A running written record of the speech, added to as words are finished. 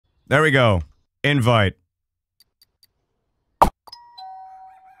There we go. Invite.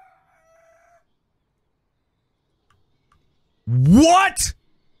 What?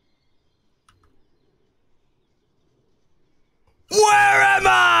 Where am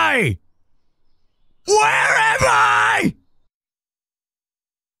I? Where am I?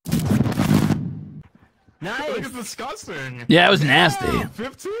 Nice. Look, it's disgusting. Yeah, it was nasty. Oh,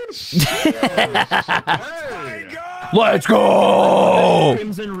 15? Shit. Hey. Let's go!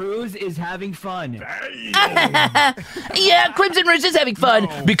 Crimson Rouge is having fun. Yeah, Crimson Rouge is having fun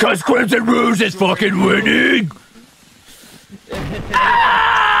because Crimson Rouge is fucking winning. What?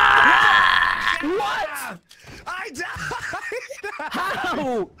 I died!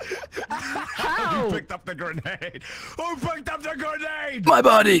 How? How? Who picked up the grenade? Who picked up the grenade? My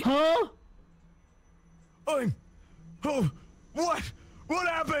body. Huh? Oh, what? What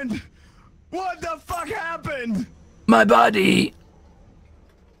happened? What the fuck happened? My body.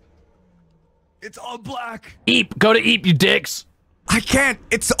 It's all black. Eep. Go to Eep, you dicks. I can't.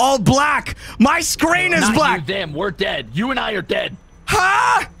 It's all black. My screen is Not black. you, them. We're dead. You and I are dead.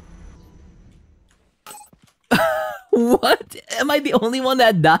 Huh? What? Am I the only one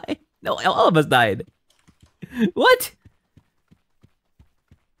that died? No, all of us died. What?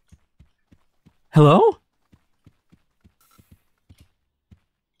 Hello?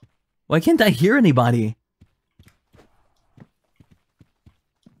 Why can't I hear anybody?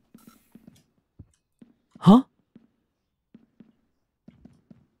 Huh?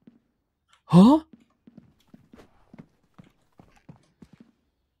 Huh?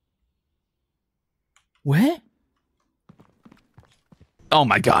 What? Oh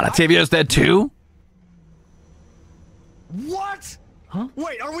my god, Octavio's dead too? What? Huh?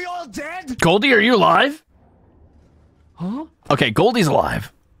 Wait, are we all dead? Goldie, are you alive? Huh? Okay, Goldie's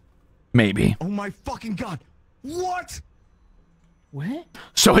alive. Maybe. Oh my fucking god. What? What?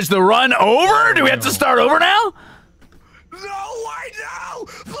 So is the run over? Do we have to start over now? No, why no?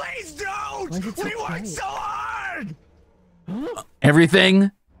 Please don't! Why is it so We worked quiet? so hard!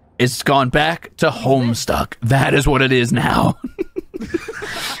 Everything is gone back to Homestuck. That is what it is now.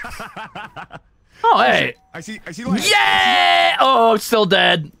 Oh, hey. I see light. Yeah! Oh, it's still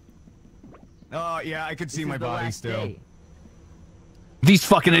dead. Oh, yeah, I could see my The body last still. day. These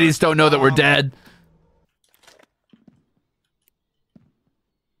fucking idiots don't know that we're dead.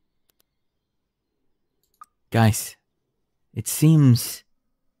 Guys, it seems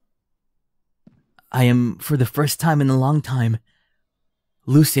I am, for the first time in a long time,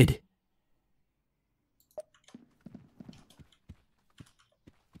 lucid.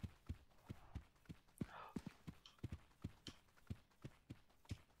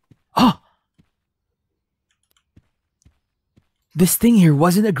 Oh! This thing here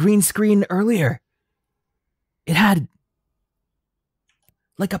wasn't a green screen earlier. It had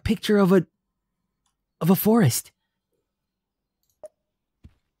like a picture of a forest.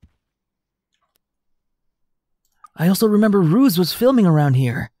 I also remember Ruse was filming around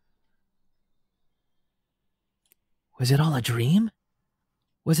here. Was it all a dream?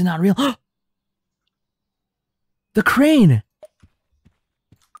 Was it not real? The crane!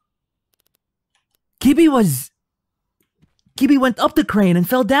 Gibby went up the crane and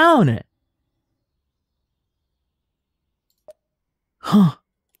fell down. Huh.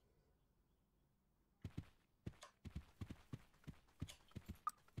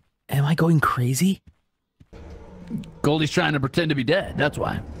 Am I going crazy? Goldie's trying to pretend to be dead. That's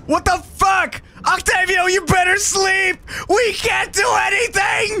why. What the fuck? Octavio, you better sleep! We can't do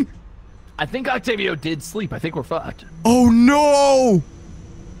anything! I think Octavio did sleep. I think we're fucked. Oh no!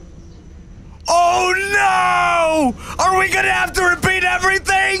 Oh no! Are we gonna have to repeat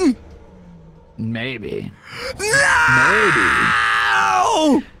everything? Maybe. No!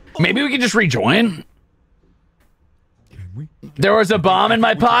 Maybe we can just rejoin? There was a bomb in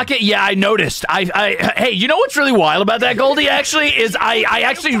my pocket? Yeah, I noticed. Hey, you know what's really wild about that, Goldie, actually, is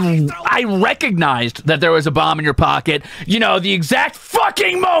I recognized that there was a bomb in your pocket. You know, the exact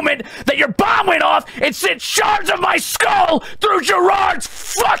fucking moment that your bomb went off, it sent shards of my skull through Jurard's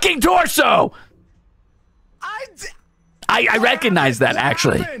fucking torso! I recognized that,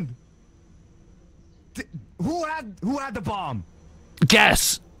 actually. Who had the bomb?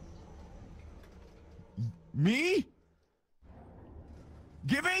 Guess. Me?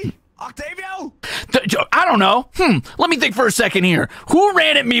 Gibby? Octavio? I don't know. Let me think for a second here. Who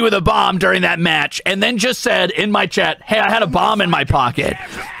ran at me with a bomb during that match and then just said in my chat, hey, I had a bomb in my pocket?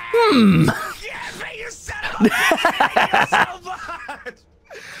 Gibby, you son of a bitch!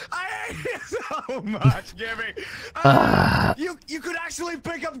 I hate you so much! I hate you so much, Gibby! You could actually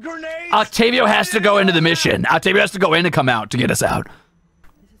pick up grenades? Octavio has to go into the mission. Octavio has to go in and come out to get us out.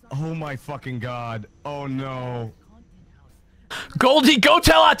 Oh Oh my fucking god. Oh no. Goldie, go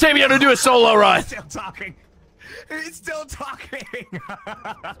tell Octavio to do a solo run. He's still talking. He's still talking.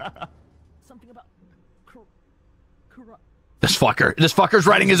 Something about. This fucker's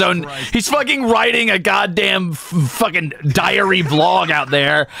writing his own. He's fucking writing a goddamn fucking diary vlog out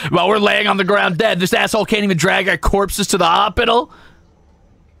there while we're laying on the ground dead. This asshole can't even drag our corpses to the hospital.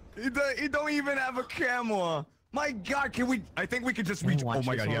 He don't even have a camera. My god, can we? I think we could just reach. Oh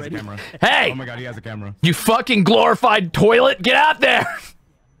my god, he has a camera. Hey! Oh my god, he has a camera. You fucking glorified toilet, get out there!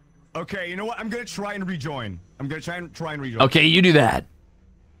 Okay, you know what? I'm gonna try and rejoin. I'm gonna try and rejoin. Okay, you do that.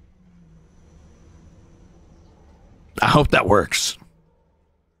 I hope that works.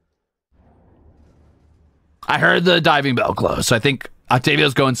 I heard the diving bell close, so I think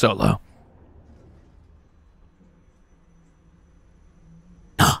Octavio's going solo.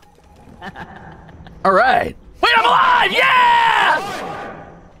 All right. Wait, I'm alive! Yeah!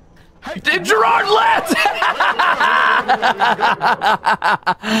 Jurard left!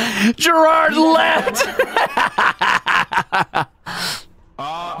 Jurard left!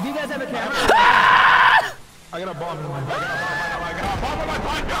 Do you guys have a camera? I got a bomb in my pocket. I got a bomb in my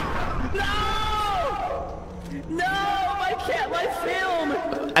pocket. No! My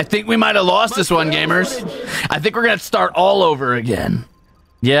film! I think we might have lost this one, gamers. I think we're gonna start all over again.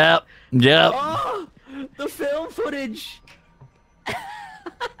 Yep. Oh, the film footage!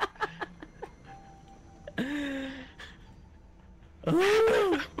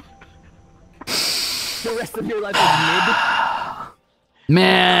 The rest of your life is mid.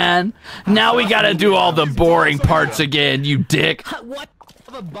 Man, now we gotta do all the boring parts again, you dick. What?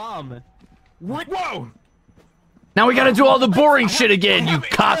 Of a bomb? What? Whoa! Now we gotta do all the boring shit again, you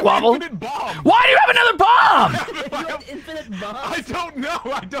cockwobble. Infinite bomb. Why do you have another bomb? You have infinite bombs? I don't know.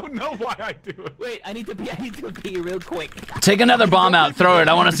 I don't know why I do it. Wait, I need to pee real quick. Take another bomb out, throw it.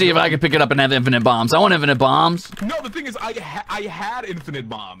 I want to see if I can pick it up and have infinite bombs. I want infinite bombs. No, the thing is, I had infinite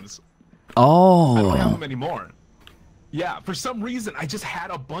bombs. I don't have Oh. them anymore. Yeah, for some reason, I just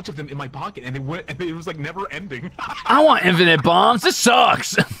had a bunch of them in my pocket, and it was like never ending. I want infinite bombs. This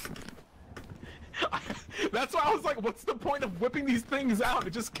sucks. That's why I was like, what's the point of whipping these things out? It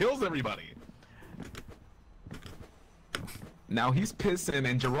just kills everybody. Now he's pissing,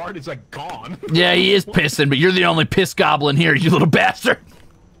 and Jurard is like gone. Yeah, he is pissing, but you're the only piss goblin here, you little bastard.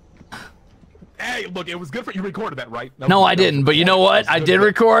 Hey, look, it was good for you recorded that, right? No, I didn't, but you know what I did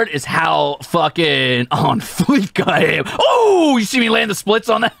record is how fucking on fleek I am. Oh, you see me land the splits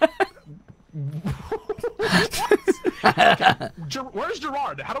on that? Where's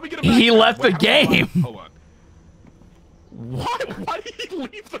Jurard? How do we get him back? He left the game. Hold on. What? Why did he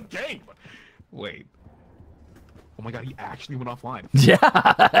leave the game? Wait. Oh my god, he actually went offline. Yeah.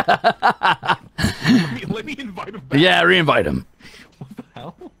 Let me invite him back. Yeah, reinvite him. What the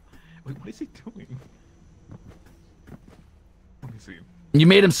hell? Wait, what is he doing? Let me see. You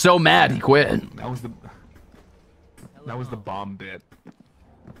made him so mad he quit. That was the bomb bit.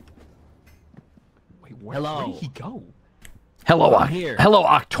 Wait, where did he go? Hello, I'm here. Hello,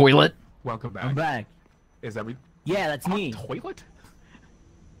 Octoilet. Welcome back. I'm back. Is every Yeah, that's me. toilet?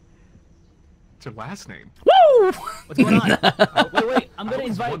 It's your last name. Woo! What's going on? Wait. I'm gonna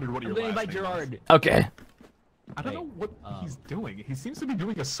always invite. wondered what I'm your gonna last invite name Jurard. Okay. I don't know what he's doing. He seems to be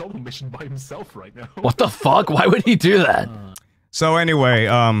doing a solo mission by himself right now. What the fuck? Why would he do that? So anyway,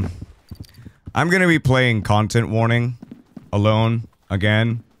 I'm gonna be playing Content Warning alone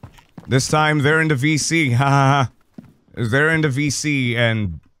again. This time they're in the VC. Haha. They're in the VC,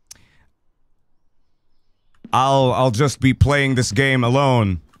 and I'll just be playing this game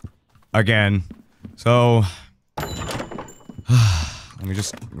alone again. So let me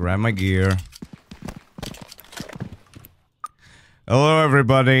just grab my gear. Hello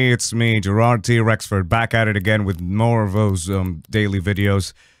everybody, it's me, Jurard T. Rexford, back at it again with more of those daily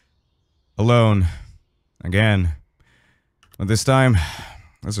videos. Alone. Again. But this time,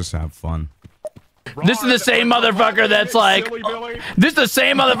 let's just have fun. This is the same motherfucker that's like, Silly Billy. this is the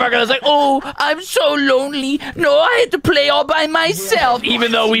same motherfucker that's like, oh, I'm so lonely. No, I had to play all by myself.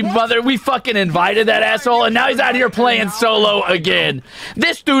 Even though we fucking invited that asshole, and now he's out here playing solo again.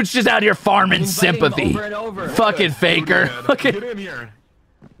 This dude's just out here farming sympathy. Over and over. Fucking faker. Fucking Get in here.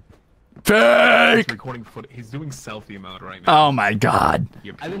 fake. He's recording footage. He's doing selfie mode right now. Oh my god.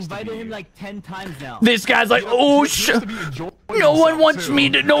 I've invited him like 10 times now. This guy's like, oh, no one wants me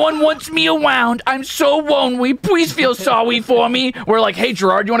to. No one wants me around. I'm so lonely. Please feel sorry for me. We're like, hey,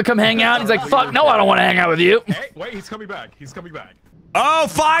 Jurard, you want to come hang out? He's like, fuck, no, I don't want to hang out with you. Hey, wait, he's coming back. He's coming back. Oh,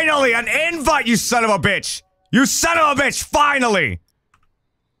 finally! An invite, you son of a bitch! You son of a bitch, finally!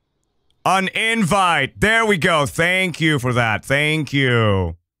 An invite. There we go. Thank you for that. Thank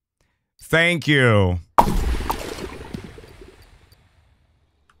you. Thank you.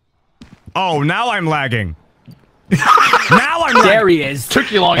 Oh, now I'm lagging. Now I'm There lagging. he is.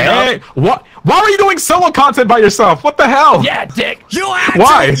 Took you long Hey, enough. what? Why were you doing solo content by yourself? What the hell? Yeah, dick.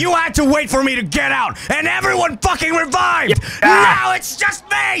 Why? You had to wait for me to get out, and everyone fucking revived. Now it's just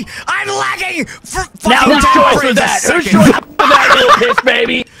me. I'm lagging for Now fucking whose 10 choice frames was a that? Whose second. choice was that, little piss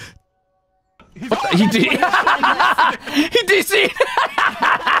baby? What the, he did. He DC'd.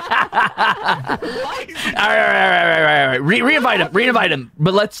 All right. Reinvite him.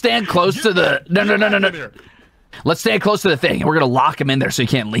 But let's stand close to the. No. Let's stand close to the thing, and we're gonna lock him in there so he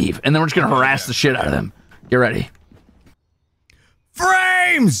can't leave, and then we're just gonna harass the shit out of him. Get ready.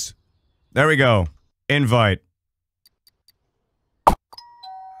 Frames. There we go. Invite.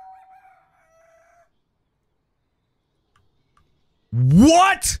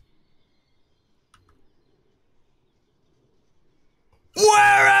 What?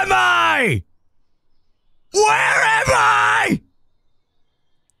 Where am I? Where am I?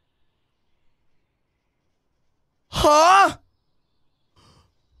 Huh?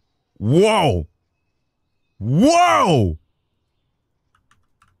 Whoa. Whoa.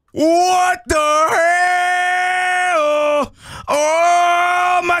 What the hell?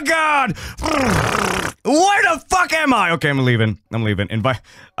 Oh my god. Where the fuck am I? Okay, I'm leaving. Invite.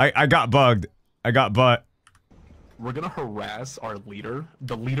 I got bugged. I got butt. We're gonna harass our leader,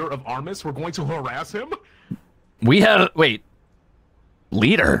 the leader of Armis. We're going to harass him. We had wait.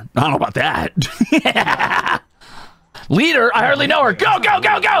 Leader? I don't know about that. Leader? I hardly know her. Go!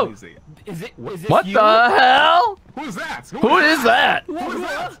 Is it What you? the hell? Who is that? Who is that? Who is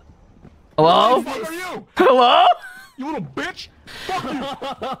that? Hello? Who the fuck are you? Hello? You little bitch! Fuck you!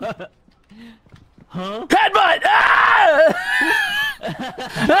 Headbutt! Ah!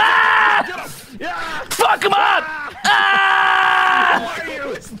 Ah! Fuck him up! Ah! Why are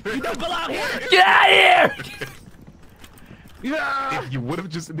you? Don't belong here. Get out of here! Yeah. If you would have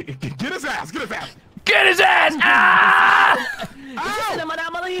just get his ass! Get his ass! Get his ass! Ah! Is it an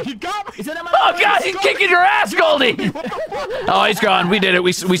anomaly? He got me! Is it an anomaly? Oh god, he's kicking your ass, Goldie! What the fuck? Oh, he's gone. We did it.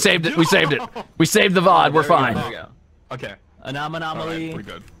 We saved it. We saved it. We saved the VOD. We're fine. There we go. Okay. Anomaly Alright, we're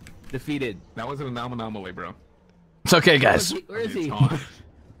good. defeated. That was an anomaly, bro. It's okay, guys. Where is he?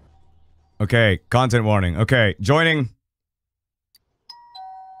 Okay, content warning. Okay, joining.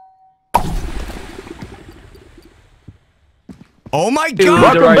 Oh my god!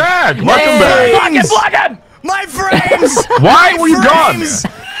 Welcome back! Welcome back! Block him! My frames! Why were you gone? Frames!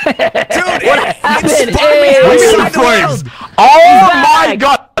 Dude, happened? it Hey! Look spawned me at the outside the frames! world. Oh my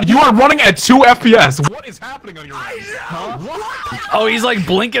god! You are running at 2 FPS! What is happening on your end? Oh, he's like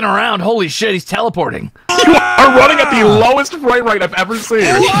blinking around. Holy shit, he's teleporting. You are running at the lowest frame rate I've ever seen!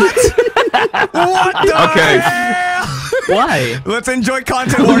 What the Okay. hell? Why? Let's enjoy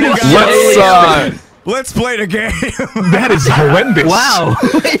content warning, guys. Let's Let's play the game. that is horrendous! Wow.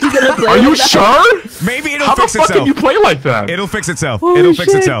 You gonna play Are you with that? sure? Maybe it'll How the fix fuck can itself. you play like that? It'll fix itself. Holy It'll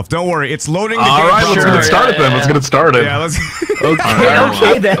fix shit. itself. Don't worry. It's loading the game. Alright, let's properly. get it started then. Let's get it started. Yeah, let's.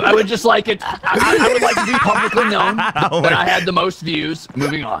 Okay then. I would just like it. I would like to be publicly known that I had the most views.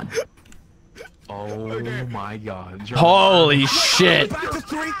 Moving on. Oh my god. Holy shit. Back to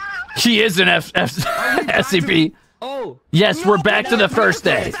 3. He is an SCP. Oh. Yes, we're back to the first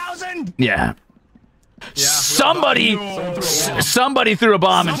day. 1,000. Yeah. Somebody threw a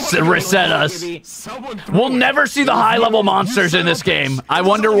bomb and reset us. We'll never see the high-level monsters in this game. I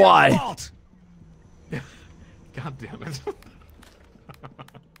wonder why. God damn it.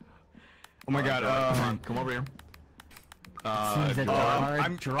 Oh my god. Come over here. Seems that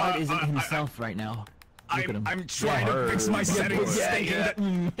I'm- Jurard isn't himself right now. Look at him. I'm trying to fix my settings. Yeah.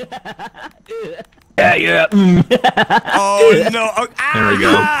 Oh no! Oh, There we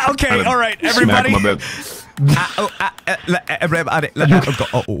go. Okay, Kinda all right, Smack everybody. him a bit. Everybody.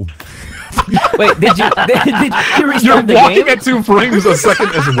 Oh. Wait, did you You're restart the walking game? at 2 frames a second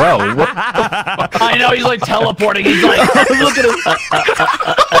as well. What? I know, he's like teleporting. He's like, look at him.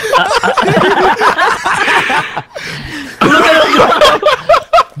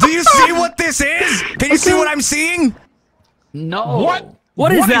 Do you see what this is? Can you see what I'm seeing? No.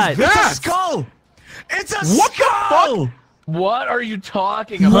 What is that? It's a skull. It's a What the skull. What are you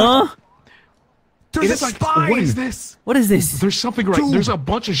talking about? Huh? There's a It's like, spine. what is this? What is this? There's something right. There's a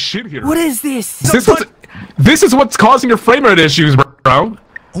bunch of shit here. What is this? This is what's causing your frame rate issues, bro.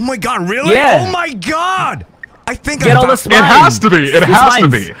 Oh my god! Really? Yeah. Oh my god! I think Get I all the found- It has to be. It has to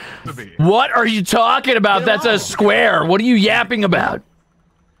spines. be. What are you talking about? That's a square. What are you yapping about?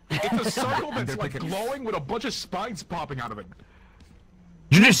 It's a circle that's like glowing with a bunch of spines popping out of it.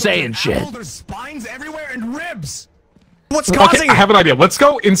 You're just saying shit. Oh, there's spines everywhere and ribs. What's causing I have an idea. Let's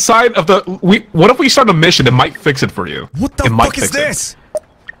go inside of the. What if we start a mission? It might fix it for you. What the fuck is this?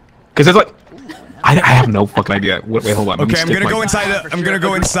 Because it's like, I have no fucking idea. Wait, hold on. Okay, I'm gonna go inside. I'm gonna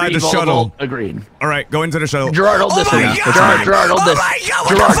go inside the shuttle. Agreed. All right, go into the shuttle. Jurard, hold this. Jurard, hold this. Oh my god,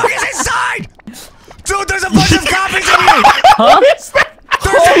 what the fuck is inside? Dude, there's a bunch of copies in here. Huh? There's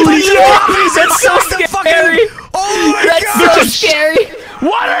a bunch of copies. That's so scary. Oh my That's god. so scary.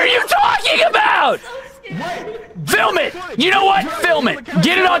 What are you talking about? Film it! You know what? Film it!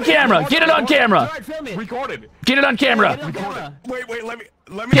 Get it on camera! Get it on camera! Recorded. Get it on camera! Wait,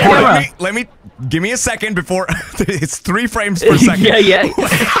 let me give me a second before it's 3 frames per second. Yeah.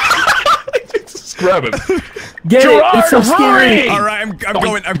 Just grab it. Get Jurard, it. It's so scary. All right, I'm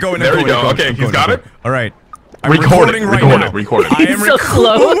going. There we go. Okay, he's got it. All right. I'm Record recording it. right Record now. it. Record it. I am It's so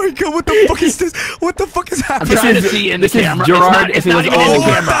slow. Oh my god, what the fuck is this? What the fuck is happening? Trying to see in the camera. Jurard, It's if it not was even in all- the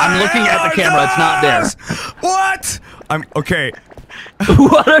camera. I'm looking at the camera. It's not there. What? I'm okay,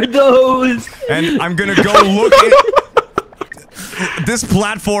 What are those? and I'm gonna go look at this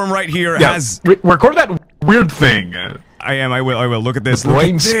platform right here has. Record that weird thing. I will. Look at this.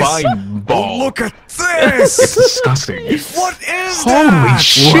 Brain Look at this. spine ball. Look at this. It's disgusting. What is Holy that?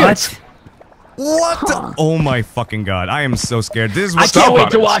 shit. What? The? Oh my fucking god! I am so scared. This is I what. can't wait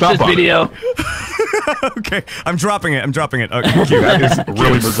on to it. watch Stop this on it. video. Okay, I'm dropping it. Okay, Q. That is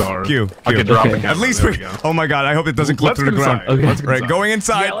really bizarre. Q. I can drop Okay. the camera. At least There we. we go. Oh my god! I hope it doesn't clip Let's through the get ground. inside. Okay. Let's get Right, inside. going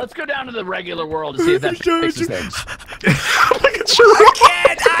inside. Yeah, let's go down to the regular world to see if that fixes things. Look at Jurard.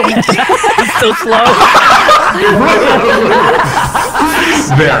 It's so slow.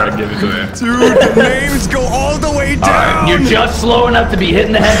 There, I give it to that. Dude, the names go all the way down. You're just slow enough to be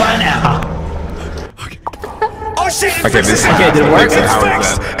hitting the head by now. Oh shit! It's Okay, this. Okay, did it work? It's How is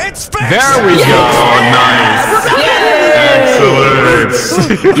fixed. that? It's fixed. There we go. Nice.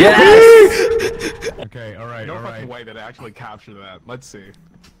 Excellent. Yes. Okay, all right, No all fucking right. way that I actually capture that. Let's see.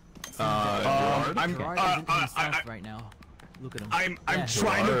 I'm right now. Look at him. I'm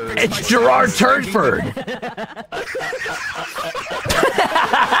trying to fix It's Jurard Turnford.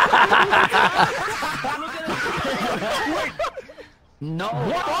 No.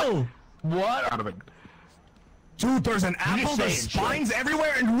 Whoa. What? Out of it. Dude, there's an apple, there's saying spines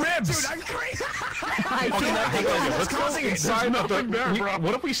everywhere, and ribs! Dude, I'm crazy! Let's go inside of the.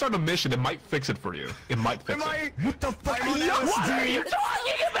 What if we start a mission? It might fix it for you. It might fix it. What the fuck? What are you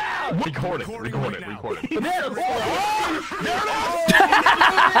talking about? Record it. Recording Record right it. now. Record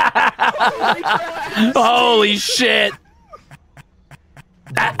it. Holy shit.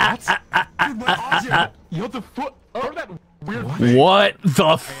 Yo, the foot. Oh, that weird. What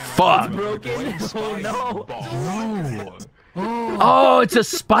the fuck? Broken. Oh no. Oh, it's a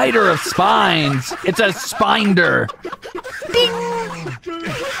spider of spines. It's a spinder.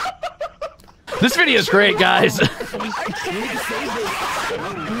 This video is great, guys. Thank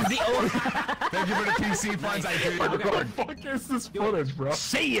you for the PC funds I did. What the fuck is this footage, bro?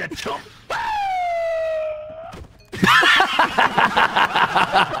 See ya, chump.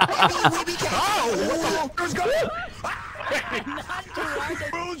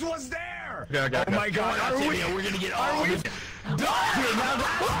 Whose was there? Yeah, I got Oh it. my god, are we? We're gonna get all this. Now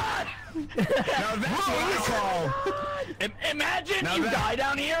that's what I call. Imagine you that- die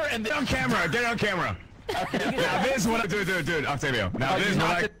down here and Get on camera, get on camera. Now this is what I dude, Octavio. Now this is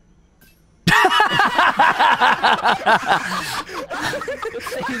what I.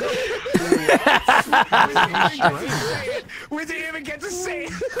 We didn't even get to see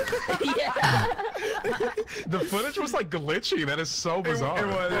it. The footage was like glitchy. That is so bizarre.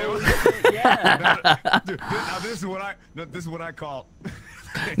 It was. Dude, now this is what I call.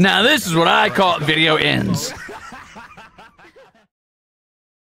 Now this is what I call video ends.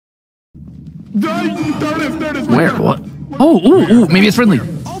 There it is. Where? What? Oh, ooh, maybe it's friendly.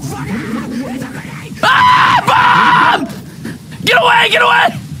 Ah! Bomb! Get away! Get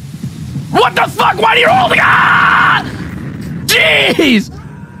away! What the fuck? Why are you holding? Ah! Jeez!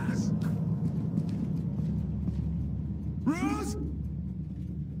 Rose?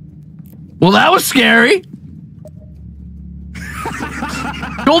 Well, that was scary.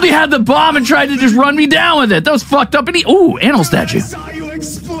 Goldie had the bomb and tried to just run me down with it. That was fucked up. And ooh, animal statue. I saw you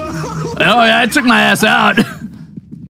explode. Oh yeah, it took my ass out.